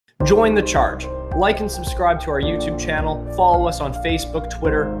Join the charge. Like and subscribe to our YouTube channel. Follow us on Facebook,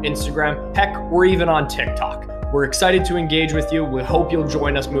 Twitter, Instagram, heck, we're even on TikTok. We're excited to engage with you. We hope you'll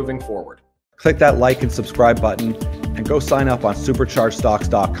join us moving forward. Click that like and subscribe button and go sign up on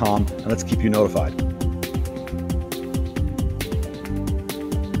superchargedstocks.com and let's keep you notified.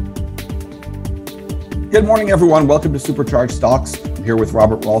 Good morning, everyone. Welcome to Supercharged Stocks. I'm here with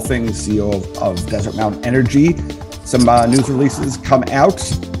Robert Rohlfing, CEO of Desert Mountain Energy. Some news releases come out,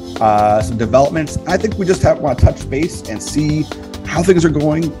 some developments. I think we just want to touch base and see how things are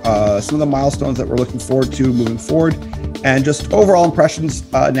going, some of the milestones that we're looking forward to moving forward, and just overall impressions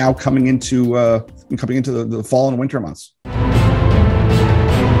now coming into the fall and winter months.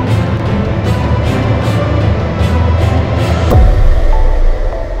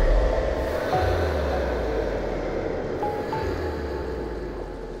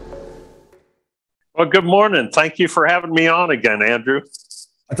 Well, good morning. Thank you for having me on again, Andrew.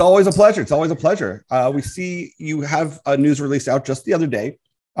 It's always a pleasure. It's always a pleasure. We see you have a news release out just the other day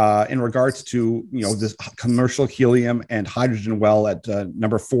in regards to this commercial helium and hydrogen well at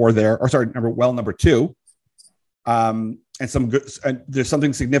number 4 there, or sorry, number 2. And some good. And there's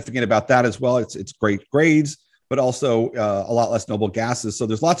something significant about that as well. It's great grades, but also a lot less noble gases. So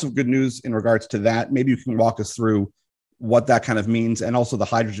there's lots of good news in regards to that. Maybe you can walk us through what that kind of means, and also the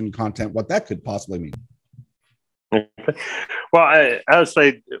hydrogen content, what that could possibly mean. Well, I would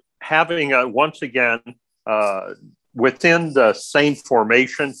say having once again within the same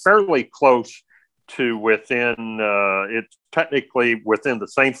formation, fairly close to within, it's technically within the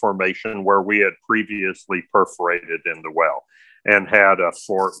same formation where we had previously perforated in the well and had a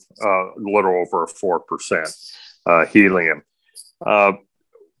little over a 4% helium.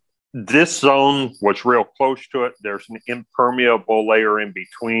 This zone was real close to it. There's an impermeable layer in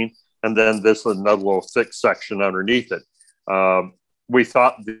between, and then this is another little thick section underneath it. We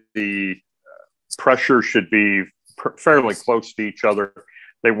thought the pressure should be fairly close to each other.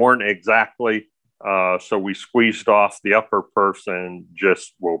 They weren't exactly, so we squeezed off the upper perfs and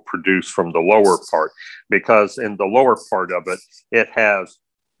just will produce from the lower part, because in the lower part of it, it has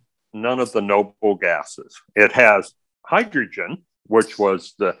none of the noble gases. It has hydrogen, which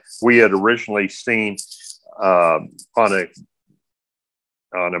was we had originally seen on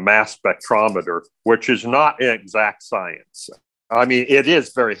a mass spectrometer, which is not exact science. I mean, it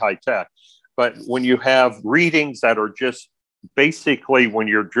is very high tech, but when you have readings that are just basically when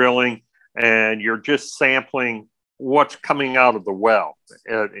you're drilling and you're just sampling what's coming out of the well,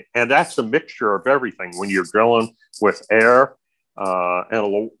 and that's a mixture of everything. When you're drilling with air and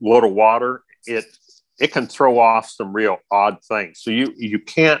a little water, it can throw off some real odd things. So you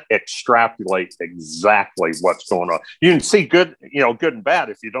can't extrapolate exactly what's going on. You can see good and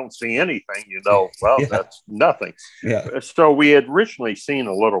bad. If you don't see anything, that's nothing. Yeah. So we had originally seen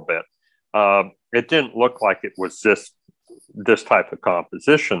a little bit. It didn't look like it was this type of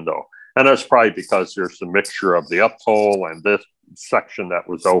composition, though. And that's probably because there's a mixture of the uphole and this section that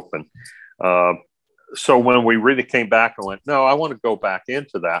was open. So when we really came back and went, no, I want to go back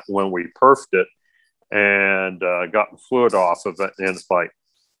into that, when we perfed it, and got the fluid off of it, and it's like,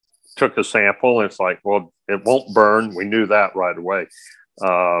 took a sample, and it's like, well, it won't burn. We knew that right away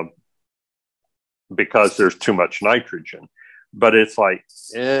because there's too much nitrogen. But it's like,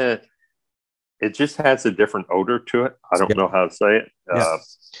 it just has a different odor to it. I don't know how to say it.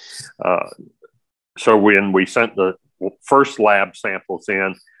 So when we sent the first lab samples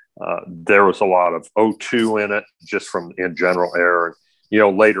in, there was a lot of O2 in it, just from in general air.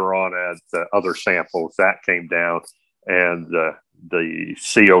 Later on at the other samples, that came down, and the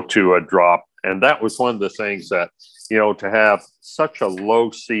CO2 had dropped. And that was one of the things that, to have such a low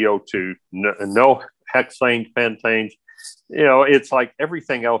CO2, no hexanes, pentanes, it's like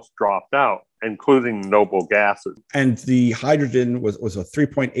everything else dropped out, including noble gases. And the hydrogen was a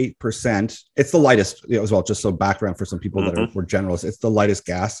 3.8%. It's the lightest as well, just so background for some people that were generalists. It's the lightest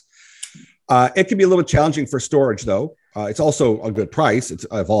gas. It can be a little challenging for storage, though. It's also a good price. It's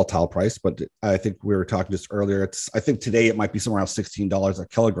a volatile price, but I think we were talking just earlier. I think today it might be somewhere around $16 a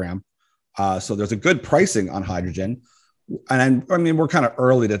kilogram. So there's a good pricing on hydrogen. And I mean, we're kind of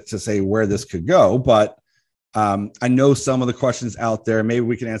early to say where this could go, but I know some of the questions out there, maybe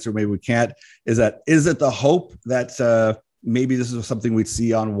we can answer, maybe we can't, is it the hope that maybe this is something we'd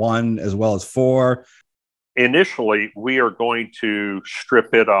see on 1 as well as 4? Initially, we are going to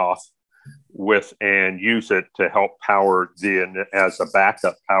strip it off and use it to help power as a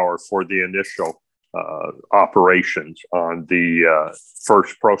backup power for the initial operations on the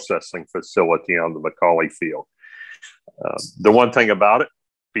first processing facility on the Macaulay field. The one thing about it,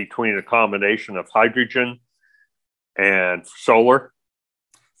 between a combination of hydrogen and solar,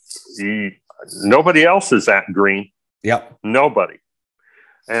 nobody else is that green. Yep. Nobody.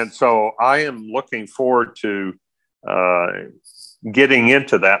 And so I am looking forward to getting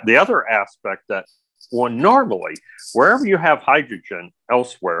into that. The other aspect that, well, normally, wherever you have hydrogen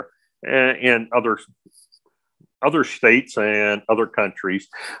elsewhere in other states and other countries,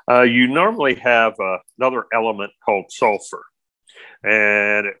 you normally have another element called sulfur.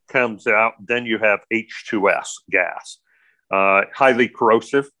 And it comes out, then you have H2S gas, highly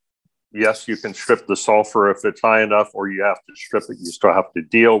corrosive. Yes, you can strip the sulfur if it's high enough, or you have to strip it. You still have to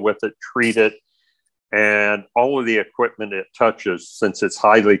deal with it, treat it. And all of the equipment it touches, since it's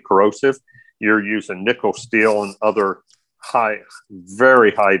highly corrosive, you're using nickel, steel, and other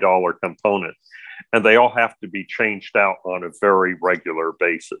very high dollar components. And they all have to be changed out on a very regular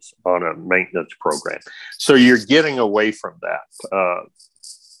basis on a maintenance program. So you're getting away from that.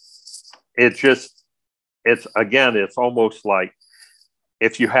 It's almost like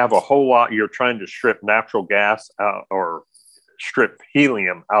if you have a whole lot, you're trying to strip natural gas out or strip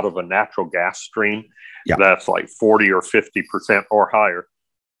helium out of a natural gas stream. Yeah. That's like 40 or 50% or higher.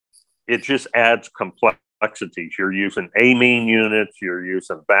 It just adds complexities. You're using amine units, you're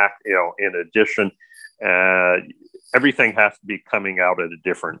using in addition, everything has to be coming out at a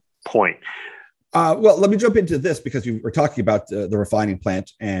different point. Well, let me jump into this because you were talking about the refining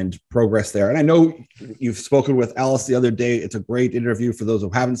plant and progress there. And I know you've spoken with Alice the other day. It's a great interview. For those who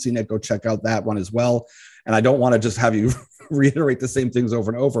haven't seen it, go check out that one as well. And I don't want to just have you reiterate the same things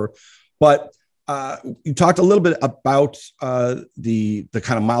over and over, but you talked a little bit about the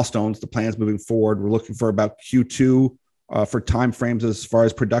kind of milestones, the plans moving forward. We're looking for about Q2 for timeframes as far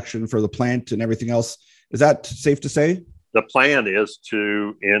as production for the plant and everything else. Is that safe to say? The plan is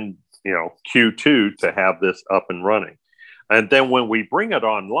to in Q2 to have this up and running. And then when we bring it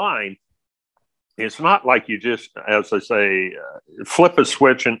online, it's not like you just, as I say, flip a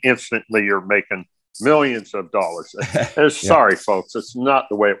switch and instantly you're making millions of dollars. Sorry, folks, it's not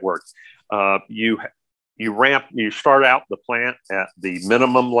the way it works. You start out the plant at the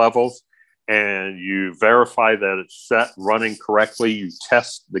minimum levels and you verify that it's set running correctly. You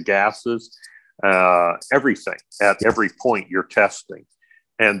test the gases, everything at every point you're testing.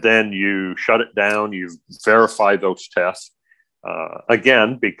 And then you shut it down, you verify those tests.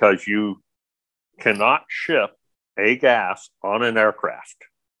 Again, because you cannot ship a gas on an aircraft.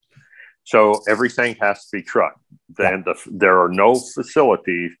 So everything has to be trucked. Then there are no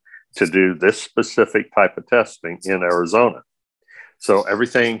facilities to do this specific type of testing in Arizona. So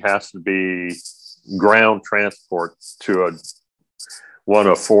everything has to be ground transport to one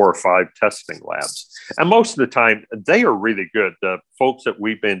of 4 or 5 testing labs. And most of the time, they are really good. The folks that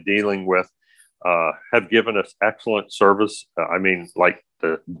we've been dealing with have given us excellent service. I mean, like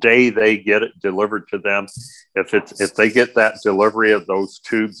the day they get it delivered to them, if they get that delivery of those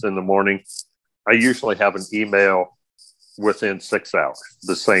tubes in the morning, I usually have an email within 6 hours,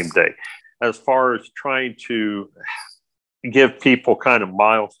 the same day. As far as trying to give people kind of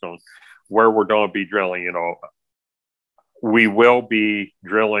milestones where we're going to be drilling, we will be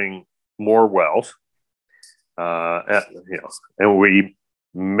drilling more wells, and we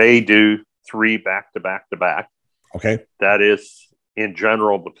may do 3 back to back to back. Okay. That is in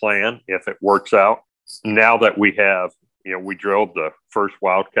general the plan if it works out. Now that we have, we drilled the first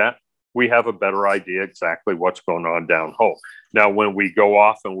wildcat, we have a better idea exactly what's going on down hole. Now, when we go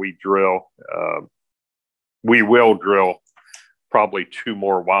off and we drill, we will drill probably 2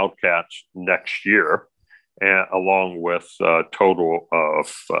 more wildcats next year, along with a total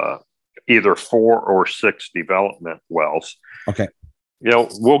of either 4 or 6 development wells. Okay.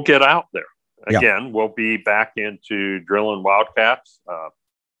 We'll get out there. Again, we'll be back into drilling wildcats.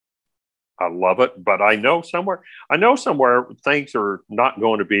 I love it, but I know somewhere things are not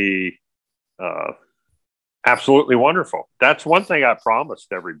going to be absolutely wonderful. That's one thing I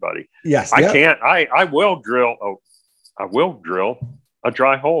promised everybody. Yes. I will drill a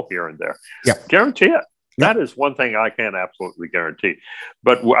dry hole here and there. Yeah. Guarantee it. That is one thing I can absolutely guarantee.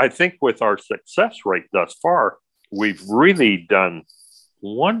 But I think with our success rate thus far, we've really done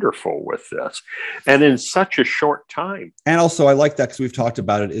wonderful with this, and in such a short time. And also, I like that because we've talked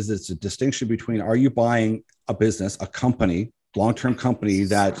about it. It's a distinction between, are you buying a business, a company, long-term company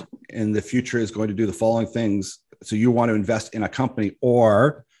that in the future is going to do the following things? So you want to invest in a company,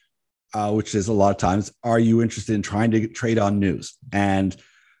 or which is a lot of times, are you interested in trying to trade on news? And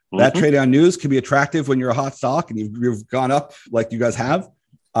that trade on news can be attractive when you're a hot stock and you've gone up like you guys have,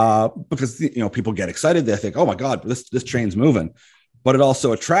 because people get excited. They think, oh my God, this train's moving. But it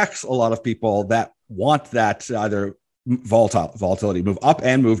also attracts a lot of people that want that either volatility, move up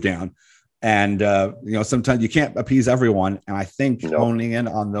and move down. And, sometimes you can't appease everyone. And I think honing in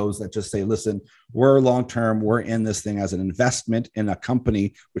on those that just say, listen, we're long-term, we're in this thing as an investment in a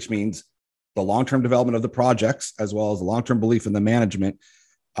company, which means the long-term development of the projects, as well as the long-term belief in the management.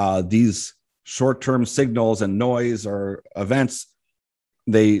 These short-term signals and noise or events,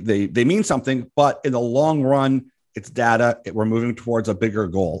 they mean something, but in the long run, it's data. We're moving towards a bigger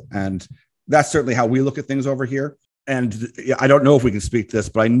goal. And that's certainly how we look at things over here. And I don't know if we can speak to this,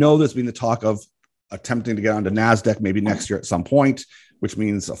 but I know there's been the talk of attempting to get onto NASDAQ maybe next year at some point, which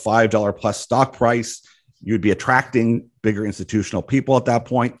means a $5 plus stock price. You'd be attracting bigger institutional people at that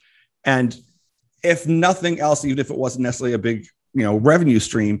point. And if nothing else, even if it wasn't necessarily a big, revenue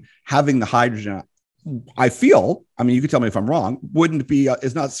stream, having the hydrogen, I feel, you can tell me if I'm wrong, wouldn't be,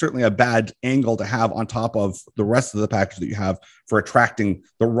 is not certainly a bad angle to have on top of the rest of the package that you have for attracting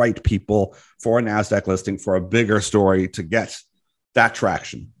the right people for a NASDAQ listing, for a bigger story to get that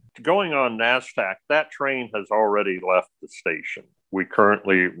traction. Going on NASDAQ, that train has already left the station. We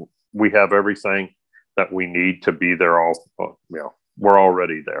have everything that we need to be there. We're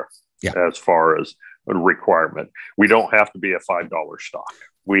already there as far as a requirement. We don't have to be a $5 stock.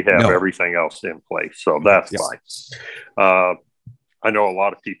 We have everything else in place, so that's fine. I know a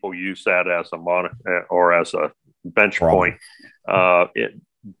lot of people use that as a bench point.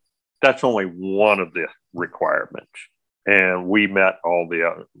 That's only one of the requirements, and we met all the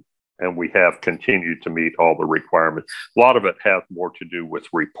other, and we have continued to meet all the requirements. A lot of it has more to do with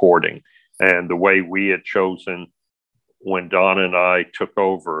reporting and the way we had chosen when Don and I took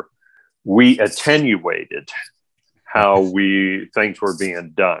over. We attenuated how things were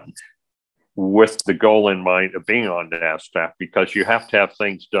being done with the goal in mind of being on NASDAQ, because you have to have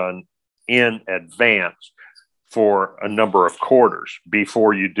things done in advance for a number of quarters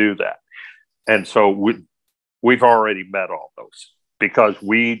before you do that. And so we've already met all those, because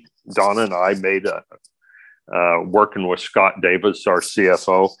Don and I made working with Scott Davis, our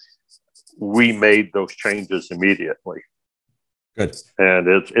CFO, we made those changes immediately. Good. And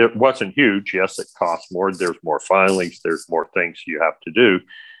it wasn't huge. Yes, it costs more. There's more filings. There's more things you have to do.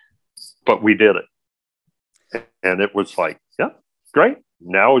 But we did it. And it was like, yeah, great.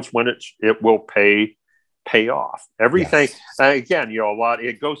 Now it's when it will pay off. Everything, again,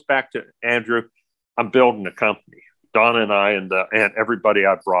 it goes back to Andrew. I'm building a company. Don and I and everybody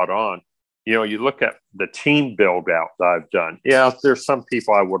I brought on, you look at the team build out that I've done. Yeah, there's some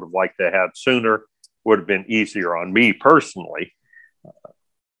people I would have liked to have sooner, would have been easier on me personally.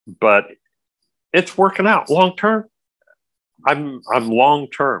 But it's working out long term. I'm long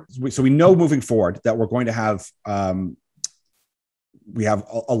term. So we know moving forward that we're going to have we have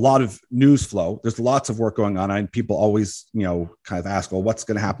a lot of news flow. There's lots of work going on, and people always kind of ask, well, what's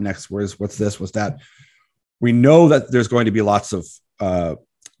going to happen next? What's this? What's that? We know that there's going to be lots of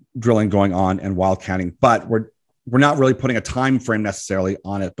drilling going on and wildcatting, but we're not really putting a time frame necessarily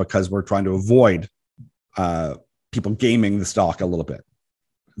on it, because we're trying to avoid people gaming the stock a little bit.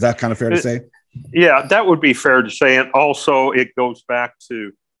 Is that kind of fair to say? Yeah, that would be fair to say. And also it goes back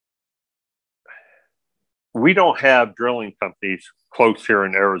to, we don't have drilling companies close here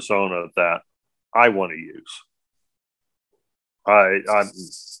in Arizona that I want to use.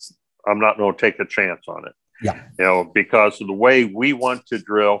 I'm not going to take a chance on it. Yeah. Because of the way we want to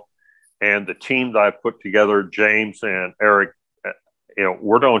drill and the team that I put together, James and Eric,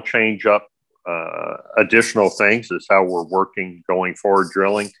 we're going to change up additional things is how we're working going forward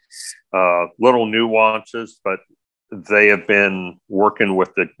drilling. Little nuances, but they have been working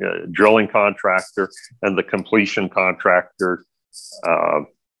with the drilling contractor and the completion contractor.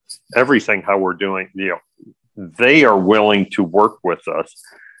 Everything how we're doing, they are willing to work with us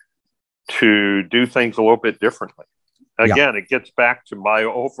to do things a little bit differently. Again, It gets back to my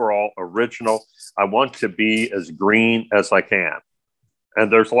overall original. I want to be as green as I can. And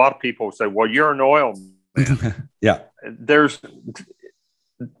there's a lot of people who say, well, you're an oil man.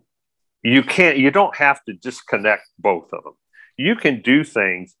 You don't have to disconnect both of them. You can do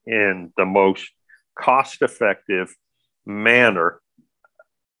things in the most cost-effective manner,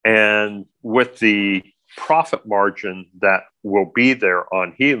 and with the profit margin that will be there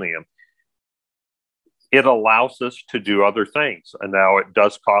on helium, it allows us to do other things. And now it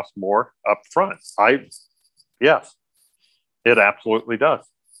does cost more up front. Yes, it absolutely does.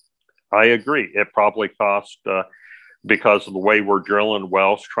 I agree. It probably costs, because of the way we're drilling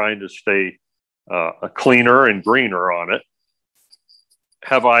wells, trying to stay cleaner and greener on it.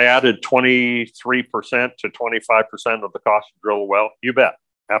 Have I added 23% to 25% of the cost to drill a well? You bet.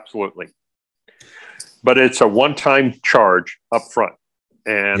 Absolutely. But it's a one-time charge up front.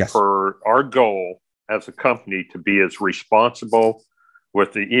 And for our goal as a company to be as responsible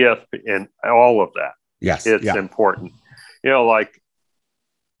with the ESP and all of that. Yes, it's important. Like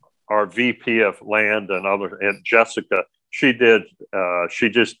our VP of land and Jessica, she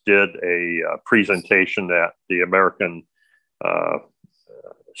just did a presentation at the American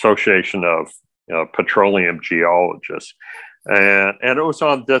Association of Petroleum Geologists, and it was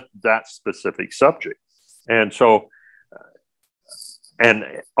on that specific subject, and so and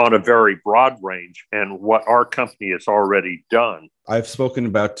on a very broad range, and what our company has already done. I've spoken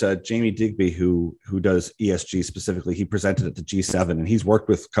about Jamie Digby, who does ESG specifically. He presented at the G7, and he's worked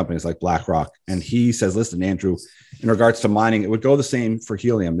with companies like BlackRock. And he says, listen, Andrew, in regards to mining, it would go the same for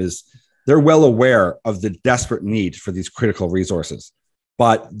helium. Is they're well aware of the desperate need for these critical resources,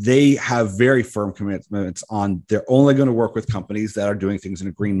 but they have very firm commitments on they're only going to work with companies that are doing things in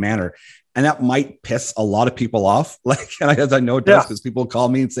a green manner. And that might piss a lot of people off. As I know it does, because people call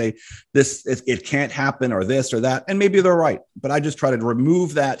me and say it can't happen or this or that. And maybe they're right, but I just try to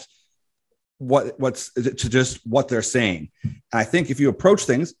remove that, what's to just what they're saying. And I think if you approach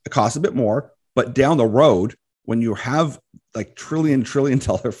things, it costs a bit more, but down the road, when you have like trillion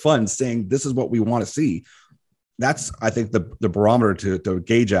dollar funds saying, this is what we want to see, that's, I think, the barometer to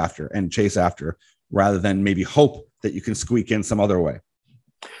gauge after and chase after, rather than maybe hope that you can squeak in some other way.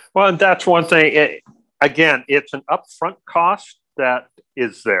 Well, and that's one thing. Again, it's an upfront cost that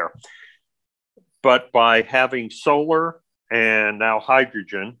is there. But by having solar and now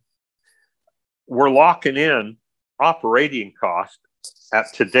hydrogen, we're locking in operating costs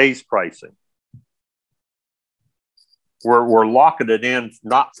at today's pricing. We're locking it in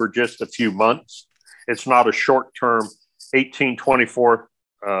not for just a few months. It's not a short-term 18, 24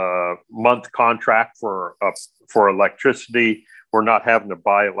 month contract for electricity. We're not having to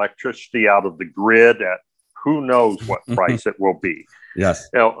buy electricity out of the grid at who knows what price it will be. Yes.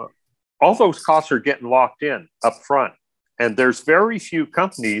 All those costs are getting locked in up front. And there's very few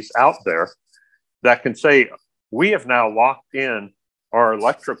companies out there that can say, we have now locked in our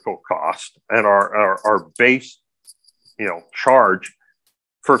electrical cost and our base, charge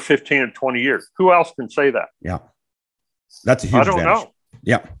for 15 and 20 years. Who else can say that? Yeah. That's a huge advantage. I don't know.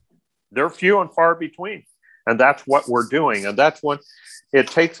 Yeah. They're few and far between. And that's what we're doing. And that's when it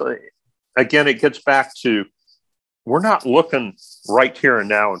takes, again, it gets back to, we're not looking right here and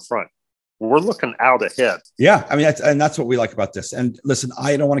now in front. We're looking out ahead. Yeah. I mean, that's what we like about this. And listen,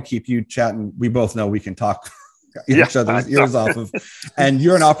 I don't want to keep you chatting. We both know we can talk each other's ears off of, and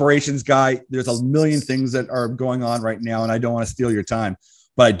you're an operations guy. There's a million things that are going on right now, and I don't want to steal your time,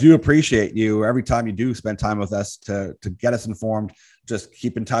 but I do appreciate you every time you do spend time with us to get us informed. Just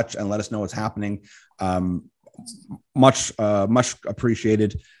keep in touch and let us know what's happening. Much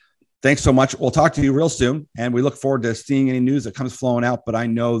appreciated. Thanks so much. We'll talk to you real soon, and we look forward to seeing any news that comes flowing out. But I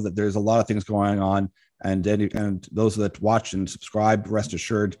know that there's a lot of things going on, and those that watch and subscribe, rest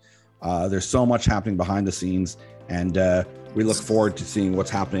assured, there's so much happening behind the scenes, and we look forward to seeing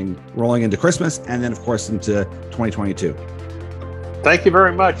what's happening rolling into Christmas, and then of course into 2022. Thank you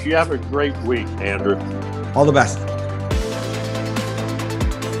very much. You have a great week, Andrew. All the best.